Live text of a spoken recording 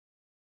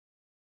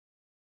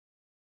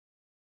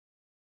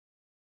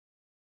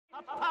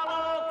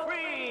Apollo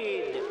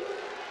Creed.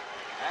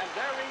 And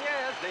there he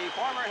is, the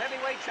former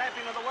heavyweight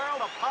champion of the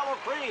world, Apollo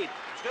Creed.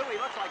 Stu, he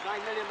looks like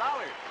 $9 million.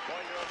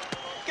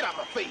 Get out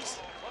my face.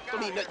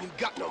 Don't need nothing you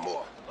got no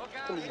more.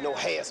 Don't need no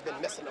hair's been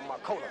messing up my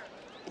corner.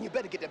 And you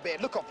better get that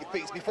bad look off your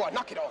face before I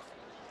knock it off.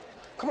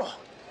 Come on.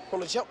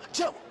 Wanna jump?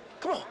 Jump.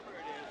 Come on.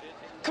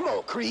 Come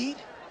on, Creed.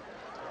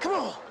 Come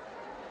on.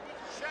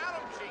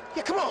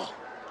 Yeah, come on.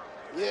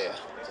 Yeah,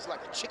 just like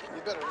a chicken,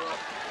 you better run.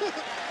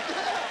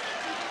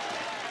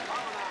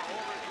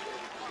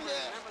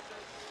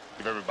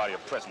 Give everybody a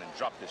present and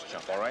drop this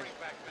chump, all right?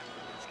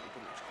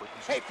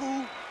 Hey,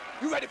 fool,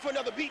 you ready for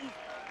another beating?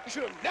 You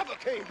should have never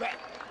came back.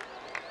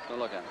 Don't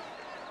look at him.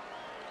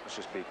 Let's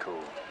just be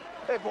cool.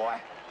 Hey, boy.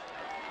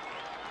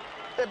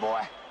 Hey,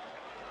 boy.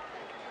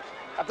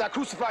 After I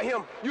crucify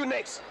him, you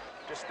next.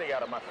 Just stay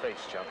out of my face,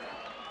 chump.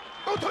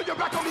 Don't turn your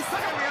back on me,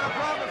 second. We had a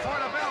brawl before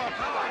the bell.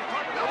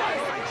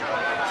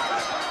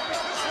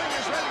 This thing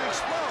is ready to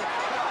explode.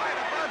 The fight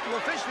about to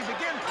officially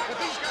begin, but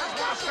these guys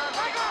want to start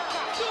right up.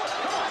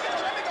 Come on,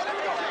 let me go.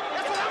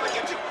 That's what I'm gonna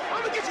get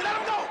you. Let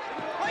him go.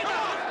 Right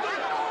now.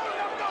 Let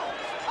him go.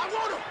 I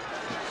want him.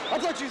 I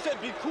thought you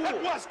said be cool. That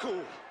was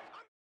cool.